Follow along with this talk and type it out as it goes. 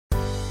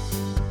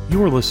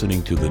You're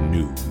listening to the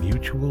new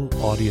Mutual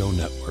Audio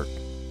Network.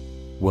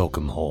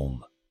 Welcome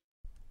home.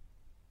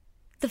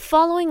 The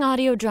following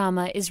audio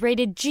drama is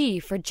rated G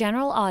for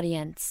general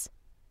audience.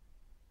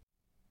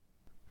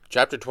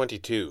 Chapter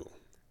 22.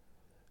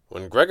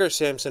 When Gregor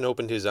Samson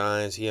opened his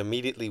eyes, he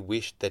immediately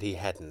wished that he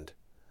hadn't.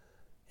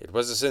 It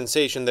was a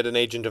sensation that an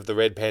agent of the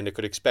Red Panda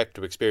could expect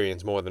to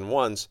experience more than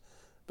once,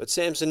 but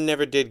Samson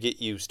never did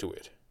get used to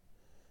it.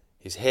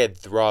 His head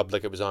throbbed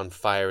like it was on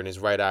fire, and his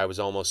right eye was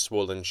almost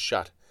swollen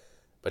shut,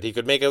 but he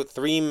could make out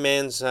 3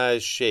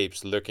 man-sized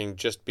shapes lurking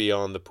just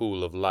beyond the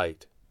pool of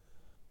light.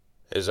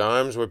 His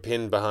arms were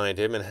pinned behind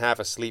him, and half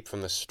asleep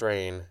from the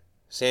strain.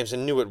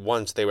 Samson knew at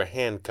once they were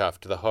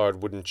handcuffed to the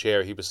hard wooden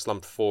chair he was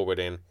slumped forward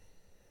in.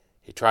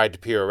 He tried to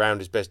peer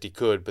around as best he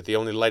could, but the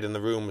only light in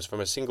the room was from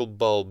a single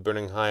bulb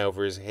burning high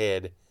over his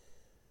head.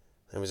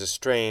 There was a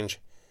strange,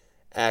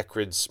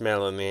 acrid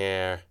smell in the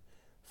air,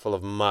 full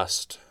of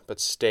must, but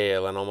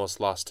stale and almost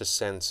lost to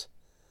sense.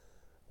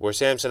 Were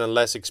Samson a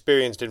less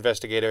experienced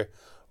investigator,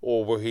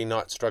 or were he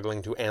not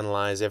struggling to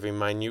analyze every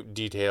minute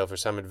detail for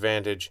some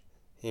advantage,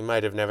 he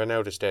might have never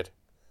noticed it.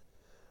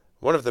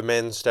 One of the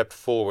men stepped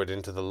forward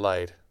into the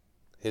light.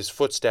 His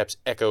footsteps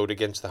echoed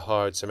against the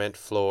hard cement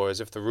floor as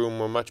if the room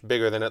were much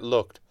bigger than it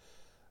looked.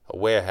 A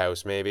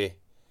warehouse, maybe.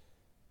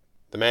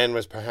 The man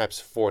was perhaps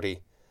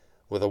 40,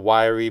 with a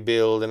wiry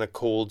build and a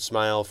cold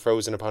smile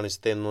frozen upon his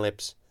thin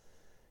lips.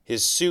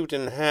 His suit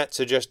and hat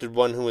suggested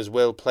one who was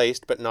well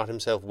placed, but not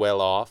himself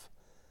well off.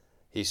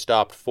 He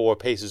stopped 4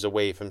 paces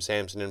away from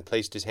Samson and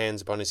placed his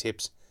hands upon his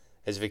hips,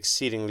 as if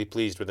exceedingly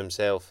pleased with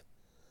himself.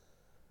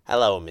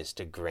 "Hello,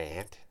 Mr.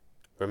 Grant.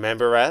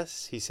 Remember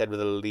us?" he said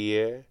with a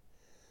leer.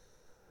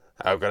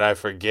 "How could I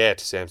forget?"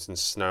 Samson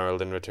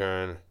snarled in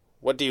return.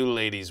 "What do you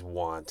ladies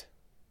want?"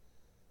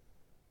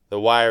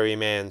 The wiry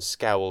man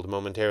scowled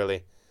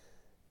momentarily.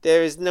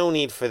 "There is no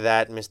need for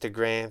that, Mr.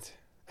 Grant.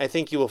 I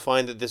think you will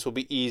find that this will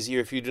be easier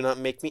if you do not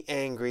make me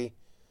angry.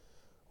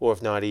 Or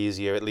if not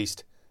easier, at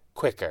least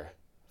quicker,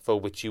 for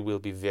which you will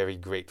be very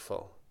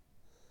grateful."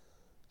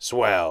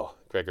 "Swell,"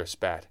 Gregor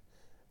spat.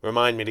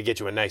 "Remind me to get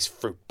you a nice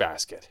fruit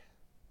basket."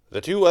 The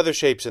 2 other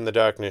shapes in the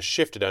darkness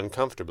shifted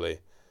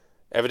uncomfortably.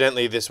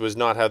 Evidently this was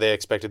not how they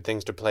expected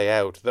things to play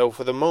out, though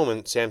for the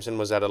moment Samson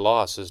was at a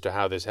loss as to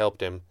how this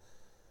helped him.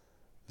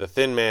 The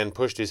thin man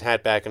pushed his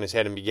hat back on his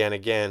head and began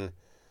again.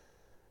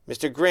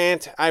 "Mr.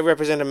 Grant, I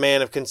represent a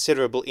man of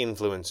considerable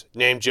influence."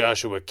 "Named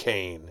Joshua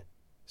Kane,"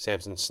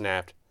 Samson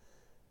snapped.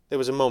 There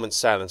was a moment's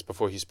silence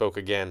before he spoke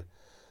again.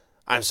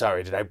 "I'm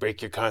sorry, did I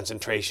break your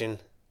concentration?"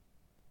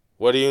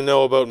 "What do you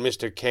know about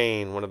Mr.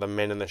 Kane?" one of the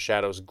men in the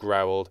shadows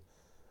growled.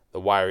 The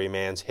wiry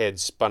man's head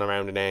spun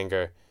around in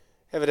anger.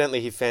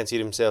 Evidently he fancied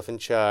himself in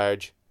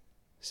charge.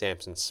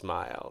 Samson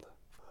smiled.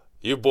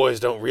 "You boys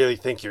don't really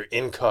think you're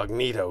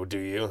incognito, do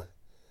you?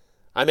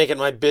 I make it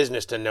my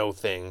business to know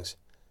things.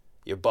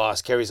 Your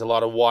boss carries a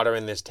lot of water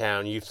in this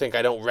town. You think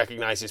I don't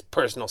recognize his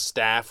personal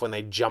staff when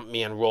they jump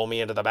me and roll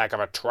me into the back of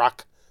a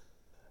truck?"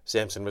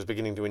 Samson was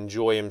beginning to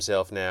enjoy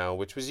himself now,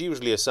 which was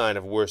usually a sign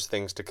of worse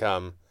things to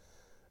come.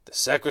 The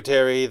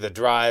secretary, the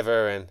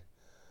driver, and...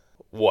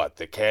 "What,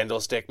 the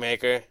candlestick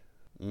maker?"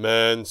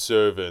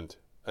 "Manservant,"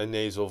 a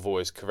nasal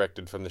voice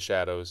corrected from the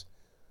shadows.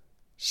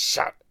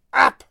 "Shut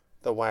up!"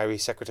 the wiry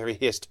secretary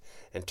hissed,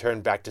 and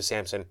turned back to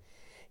Samson.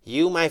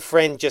 "You, my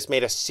friend, just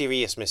made a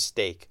serious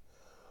mistake.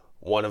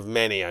 One of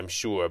many, I'm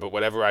sure, but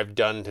whatever I've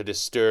done to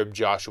disturb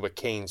Joshua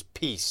Kane's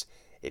peace,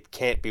 it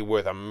can't be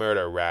worth a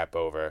murder rap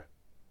over."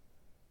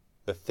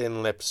 The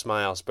thin-lipped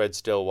smile spread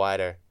still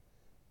wider.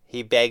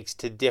 "He begs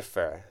to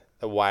differ,"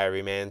 the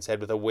wiry man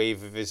said with a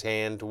wave of his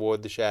hand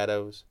toward the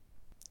shadows.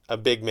 A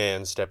big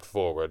man stepped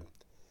forward.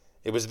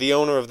 It was the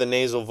owner of the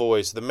nasal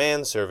voice, the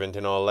manservant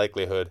in all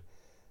likelihood.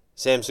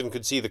 Samson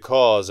could see the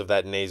cause of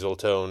that nasal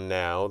tone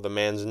now. The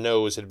man's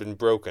nose had been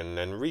broken,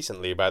 and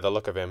recently by the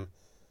look of him.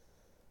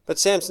 But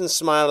Samson's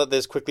smile at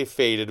this quickly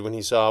faded when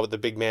he saw what the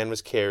big man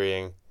was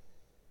carrying.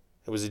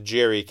 It was a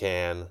jerry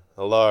can,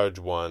 a large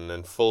one,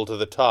 and full to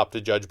the top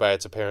to judge by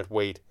its apparent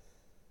weight.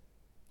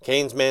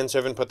 Kane's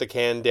manservant put the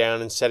can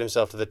down and set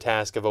himself to the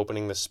task of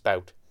opening the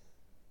spout.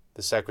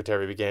 The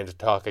secretary began to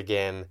talk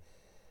again,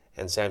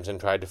 and Samson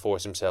tried to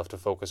force himself to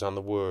focus on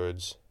the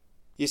words.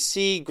 "You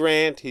see,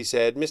 Grant," he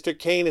said, "Mr.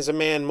 Kane is a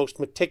man most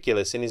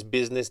meticulous in his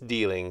business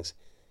dealings.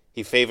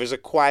 He favors a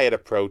quiet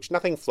approach,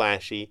 nothing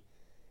flashy.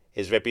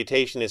 His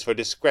reputation is for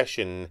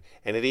discretion,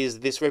 and it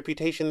is this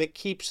reputation that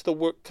keeps the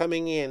work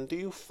coming in. Do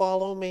you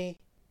follow me?"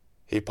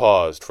 He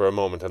paused for a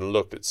moment and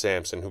looked at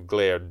Samson, who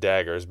glared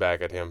daggers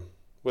back at him.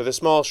 With a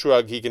small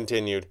shrug, he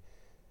continued,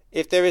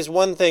 "If there is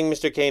one thing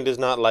Mr. Kane does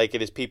not like,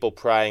 it is people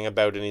prying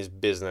about in his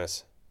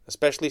business,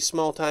 especially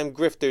small-time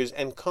grifters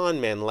and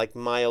con-men like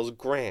Miles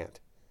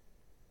Grant."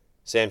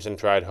 Samson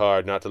tried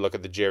hard not to look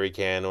at the jerry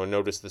can or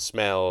notice the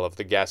smell of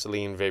the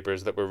gasoline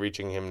vapors that were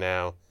reaching him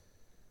now.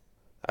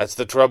 "That's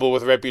the trouble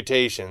with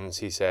reputations,"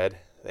 he said.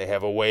 "They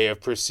have a way of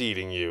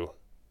preceding you."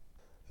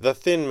 The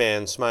thin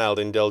man smiled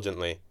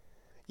indulgently.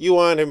 "You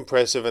aren't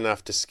impressive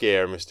enough to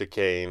scare, Mr.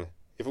 Kane.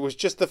 If it was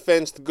just the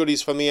fenced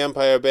goodies from the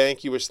Empire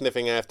Bank you were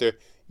sniffing after,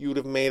 you'd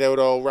have made out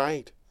all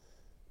right.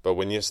 But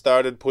when you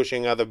started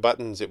pushing other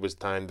buttons, it was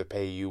time to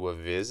pay you a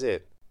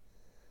visit.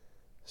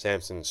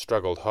 Samson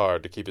struggled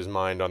hard to keep his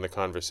mind on the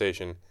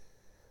conversation,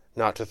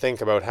 not to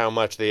think about how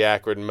much the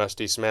acrid,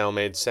 musty smell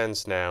made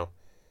sense now.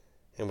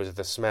 It was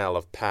the smell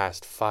of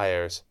past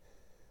fires.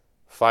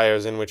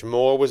 Fires in which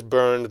more was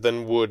burned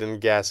than wood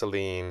and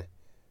gasoline.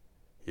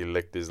 He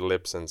licked his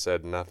lips and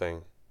said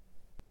nothing.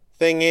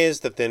 Thing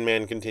is, the Thin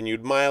Man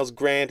continued, Miles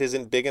Grant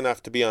isn't big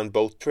enough to be on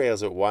both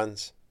trails at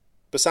once.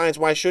 Besides,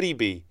 why should he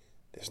be?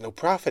 There's no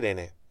profit in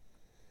it.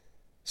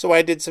 So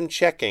I did some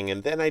checking,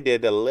 and then I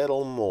did a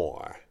little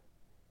more.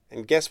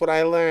 And guess what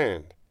I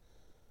learned?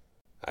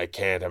 I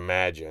can't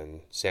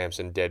imagine,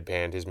 Samson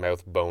deadpanned, his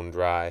mouth bone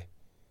dry.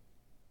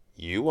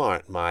 You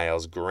aren't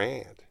Miles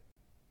Grant.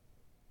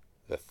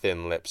 The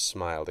thin lips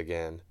smiled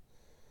again.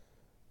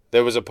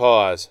 There was a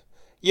pause.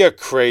 You're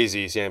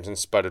crazy, Samson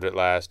sputtered at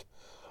last.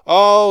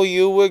 Oh,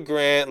 you were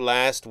Grant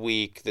last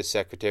week, the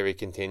secretary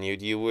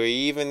continued. You were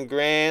even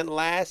Grant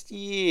last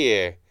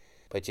year.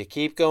 But you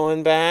keep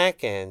going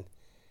back, and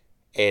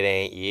it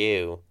ain't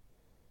you.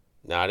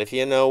 Not if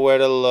you know where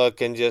to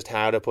look and just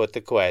how to put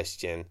the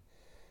question.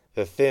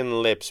 The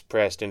thin lips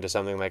pressed into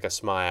something like a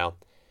smile.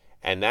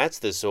 And that's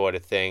the sort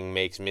of thing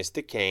makes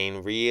Mr.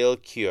 Kane real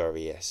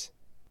curious.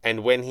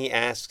 And when he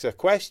asks a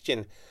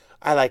question,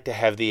 I like to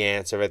have the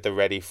answer at the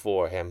ready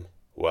for him.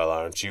 Well,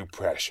 aren't you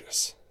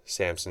precious?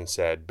 Samson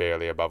said,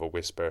 barely above a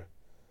whisper.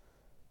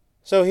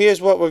 So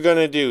here's what we're going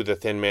to do, the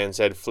Thin Man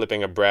said,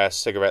 flipping a brass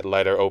cigarette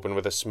lighter open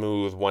with a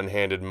smooth,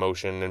 one-handed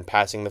motion and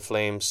passing the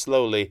flame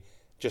slowly,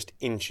 just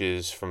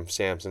inches from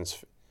Samson's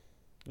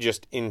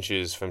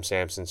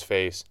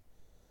face.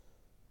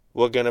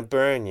 We're going to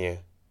burn you.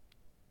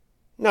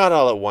 Not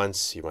all at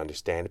once, you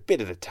understand, a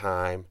bit at a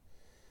time.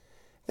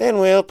 Then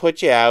we'll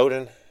put you out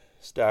and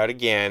start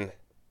again.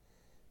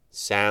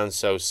 Sounds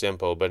so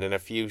simple, but in a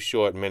few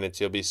short minutes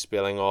you'll be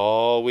spilling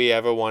all we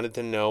ever wanted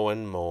to know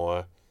and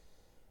more,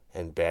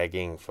 and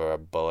begging for a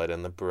bullet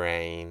in the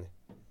brain.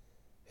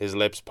 His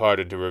lips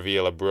parted to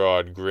reveal a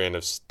broad grin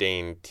of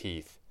stained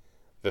teeth.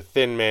 The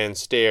Thin Man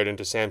stared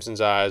into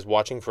Samson's eyes,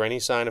 watching for any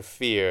sign of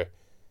fear.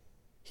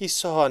 He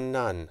saw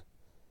none,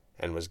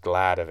 and was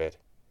glad of it.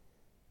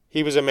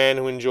 He was a man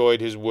who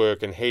enjoyed his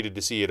work and hated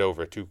to see it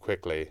over too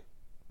quickly.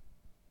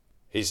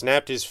 He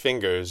snapped his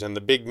fingers, and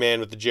the big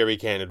man with the jerry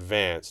can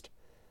advanced.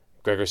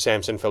 Gregor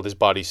Samson felt his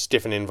body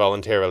stiffen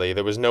involuntarily.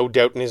 There was no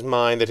doubt in his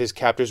mind that his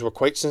captors were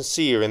quite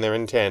sincere in their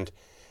intent.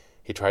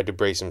 He tried to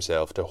brace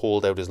himself, to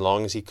hold out as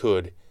long as he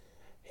could.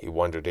 He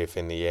wondered if,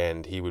 in the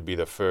end, he would be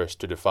the first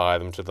to defy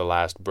them to the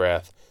last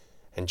breath,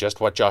 and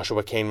just what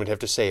Joshua Kane would have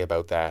to say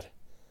about that.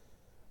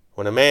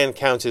 When a man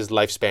counts his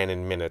lifespan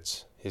in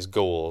minutes, his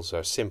goals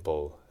are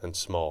simple and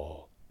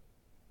small.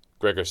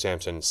 Gregor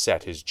Samson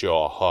set his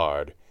jaw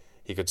hard.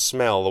 He could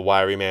smell the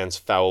wiry man's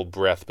foul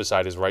breath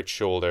beside his right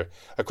shoulder.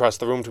 Across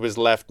the room to his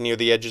left, near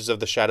the edges of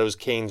the shadows,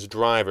 Kane's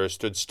driver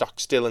stood stock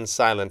still and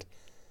silent.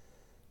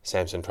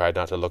 Samson tried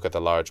not to look at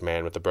the large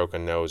man with the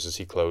broken nose as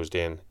he closed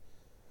in.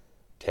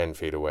 10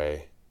 feet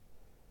away.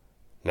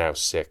 Now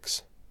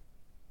 6.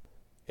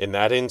 In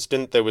that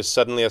instant there was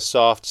suddenly a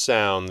soft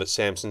sound that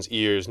Samson's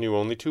ears knew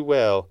only too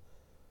well.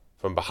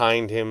 From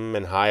behind him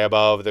and high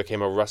above there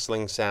came a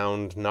rustling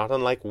sound not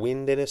unlike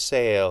wind in a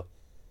sail.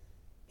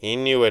 He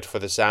knew it for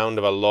the sound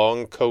of a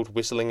long coat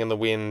whistling in the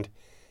wind,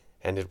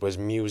 and it was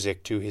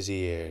music to his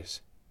ears.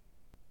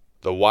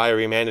 The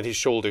wiry man at his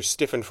shoulder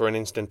stiffened for an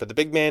instant, but the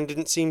big man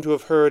didn't seem to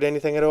have heard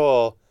anything at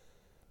all.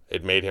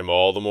 It made him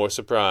all the more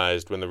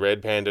surprised when the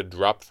red panda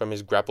dropped from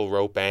his grapple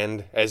rope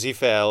and, as he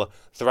fell,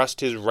 thrust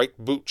his right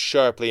boot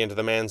sharply into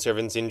the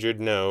manservant's injured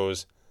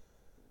nose.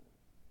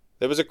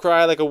 There was a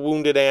cry like a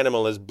wounded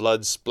animal as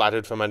blood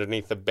splattered from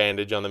underneath the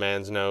bandage on the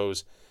man's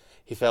nose.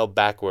 He fell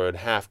backward,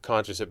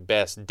 half-conscious at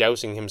best,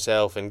 dousing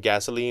himself in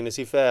gasoline as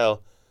he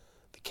fell.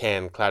 The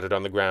can clattered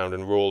on the ground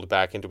and rolled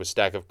back into a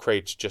stack of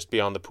crates just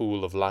beyond the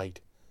pool of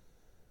light.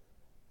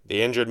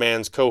 The injured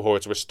man's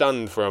cohorts were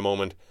stunned for a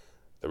moment.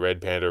 The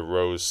red panda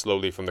rose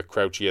slowly from the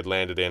crouch he had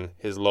landed in,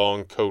 his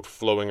long coat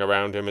flowing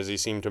around him as he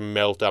seemed to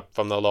melt up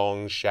from the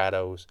long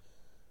shadows.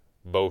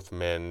 Both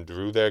men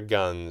drew their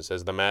guns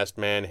as the masked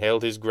man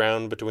held his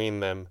ground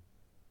between them.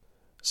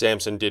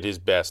 Samson did his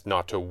best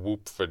not to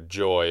whoop for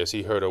joy as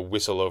he heard a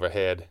whistle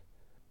overhead.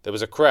 There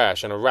was a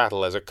crash and a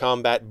rattle as a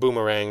combat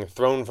boomerang,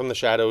 thrown from the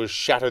shadows,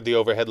 shattered the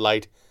overhead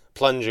light,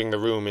 plunging the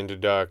room into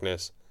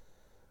darkness.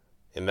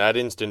 In that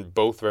instant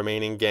both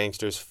remaining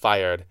gangsters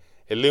fired,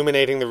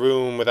 illuminating the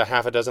room with a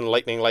half-a-dozen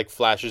lightning-like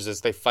flashes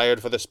as they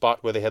fired for the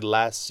spot where they had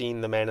last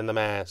seen the man in the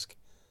mask.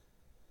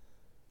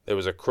 There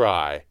was a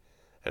cry,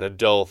 and a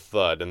dull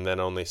thud, and then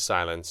only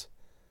silence.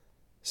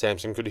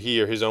 Samson could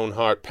hear his own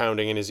heart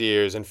pounding in his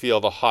ears and feel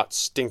the hot,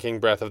 stinking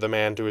breath of the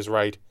man to his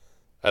right.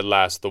 At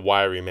last the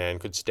wiry man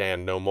could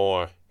stand no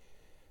more.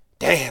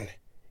 "Dan!"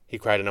 he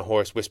cried in a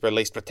hoarse whisper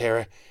laced with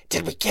terror.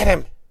 "Did we get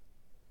him?"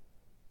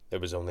 There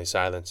was only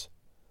silence.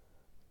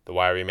 The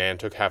wiry man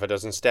took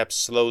half-a-dozen steps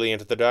slowly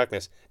into the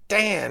darkness.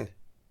 "Dan!"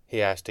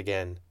 he asked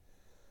again.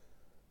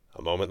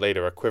 A moment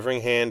later a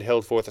quivering hand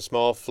held forth a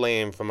small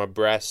flame from a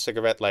brass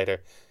cigarette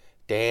lighter.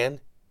 "Dan?"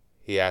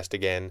 he asked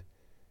again.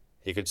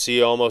 He could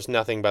see almost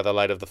nothing by the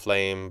light of the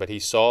flame, but he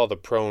saw the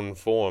prone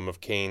form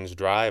of Kane's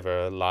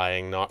driver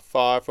lying not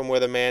far from where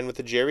the man with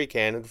the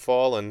jerry-can had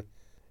fallen,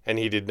 and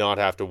he did not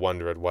have to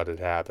wonder at what had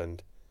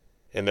happened.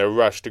 In their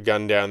rush to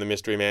gun down the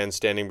mystery man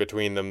standing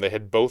between them, they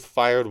had both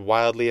fired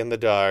wildly in the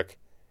dark,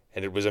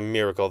 and it was a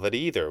miracle that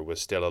either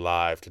was still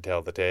alive to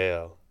tell the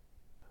tale.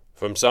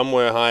 From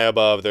somewhere high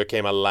above there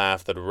came a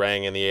laugh that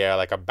rang in the air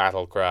like a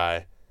battle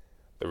cry.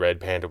 The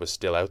red panda was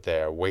still out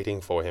there,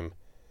 waiting for him.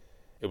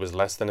 It was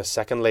less than a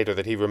second later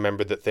that he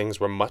remembered that things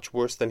were much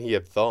worse than he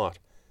had thought.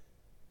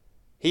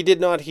 He did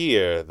not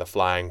hear the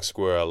flying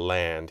squirrel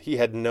land. He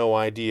had no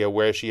idea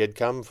where she had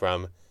come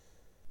from.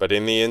 But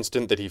in the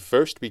instant that he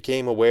first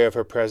became aware of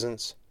her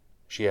presence,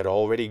 she had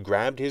already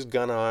grabbed his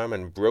gun arm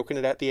and broken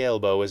it at the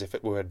elbow as if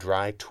it were a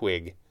dry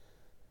twig.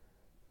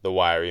 The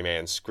wiry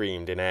man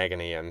screamed in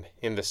agony, and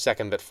in the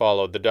second that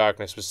followed, the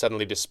darkness was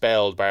suddenly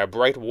dispelled by a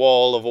bright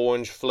wall of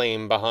orange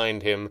flame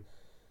behind him.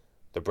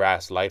 The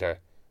brass lighter,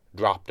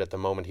 dropped at the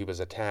moment he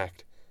was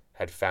attacked,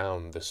 had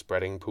found the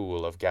spreading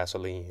pool of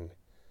gasoline.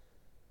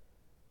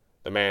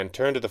 The man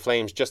turned to the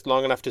flames just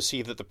long enough to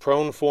see that the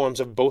prone forms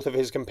of both of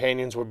his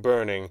companions were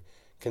burning,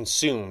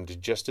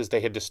 consumed just as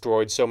they had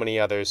destroyed so many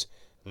others,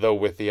 though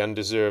with the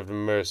undeserved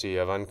mercy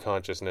of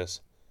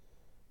unconsciousness.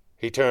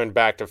 He turned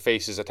back to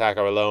face his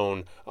attacker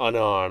alone,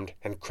 unarmed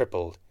and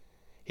crippled.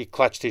 He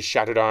clutched his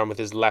shattered arm with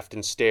his left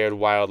and stared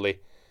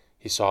wildly.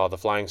 He saw the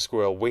flying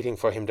squirrel waiting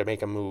for him to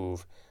make a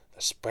move,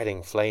 the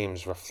spreading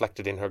flames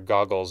reflected in her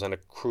goggles and a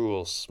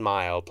cruel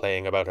smile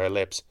playing about her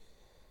lips.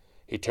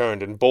 He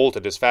turned and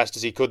bolted as fast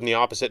as he could in the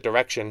opposite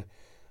direction.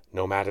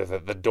 No matter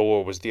that the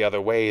door was the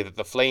other way, that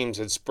the flames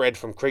had spread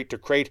from crate to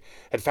crate,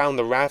 had found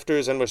the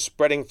rafters, and were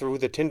spreading through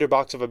the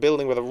tinderbox of a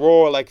building with a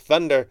roar like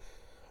thunder.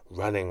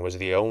 Running was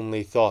the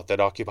only thought that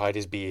occupied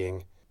his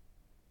being.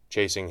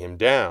 Chasing him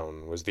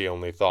down was the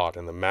only thought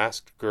in the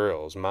masked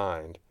girl's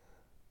mind,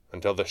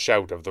 until the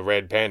shout of the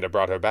red panda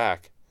brought her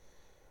back.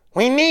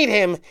 "We need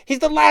him! He's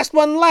the last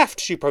one left!"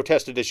 she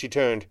protested as she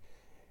turned.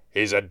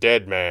 "He's a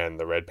dead man,"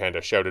 the red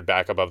panda shouted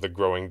back above the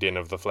growing din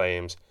of the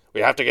flames. "We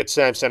have to get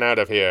Samson out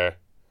of here."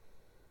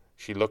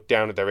 She looked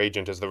down at their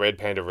agent as the red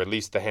panda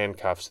released the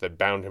handcuffs that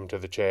bound him to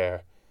the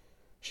chair.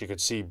 She could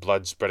see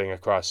blood spreading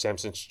across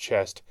Samson's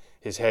chest,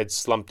 his head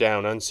slumped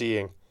down,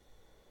 unseeing.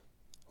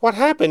 "What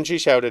happened?" she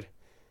shouted.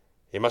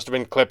 "He must have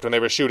been clipped when they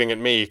were shooting at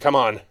me. Come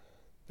on.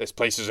 This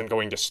place isn't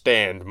going to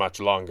stand much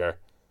longer."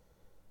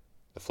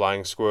 The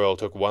flying squirrel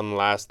took one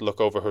last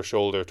look over her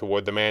shoulder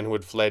toward the man who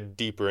had fled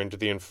deeper into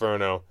the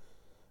inferno,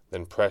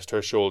 then pressed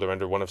her shoulder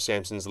under one of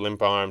Samson's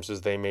limp arms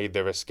as they made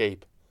their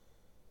escape.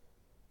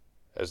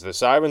 As the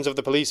sirens of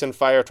the police and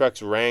fire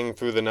trucks rang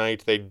through the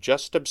night, they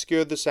just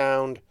obscured the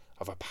sound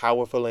of a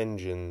powerful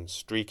engine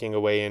streaking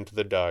away into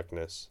the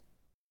darkness.